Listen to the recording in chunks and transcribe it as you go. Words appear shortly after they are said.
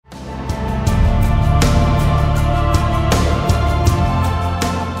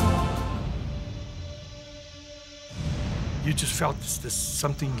You just felt this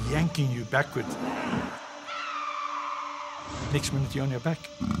something yanking you backward. Next minute, you're on your back.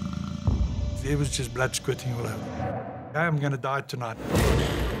 There was just blood squirting all over. I'm going to die tonight.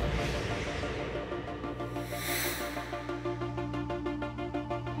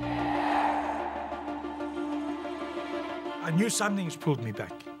 I knew something's pulled me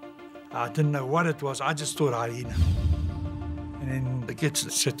back. I didn't know what it was. I just thought hyena. And then the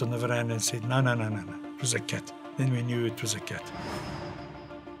kids sat on the veranda and said, no. It was a cat. Then we knew it was a cat.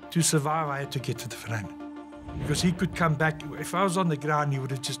 To survive, I had to get to the veranda. Because he could come back. If I was on the ground, he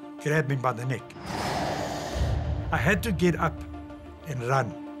would have just grabbed me by the neck. I had to get up and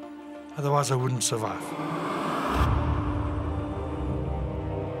run. Otherwise, I wouldn't survive.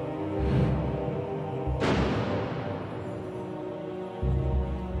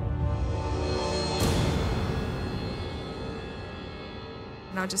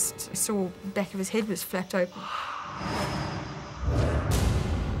 And I just saw the back of his head was flapped open.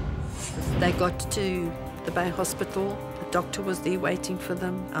 They got to the Bay Hospital. The doctor was there waiting for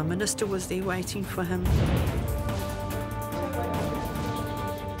them. Our minister was there waiting for him.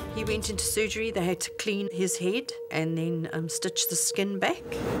 He went into surgery. They had to clean his head and then stitch the skin back.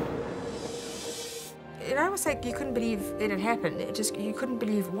 It almost like you couldn't believe it had happened. You couldn't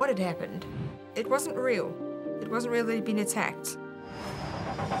believe what had happened. It wasn't real. It wasn't real that he'd been attacked.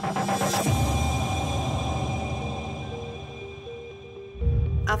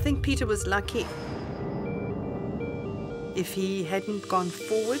 I think Peter was lucky. If he hadn't gone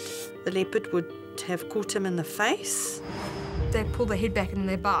forward, the leopard would have caught him in the face. They pulled their head back and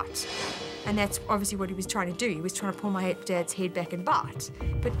they bite. And that's obviously what he was trying to do. He was trying to pull my dad's head back and bite.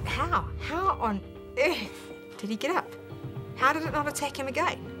 But how? How on earth did he get up? How did it not attack him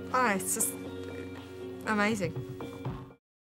again? Oh, it's just amazing.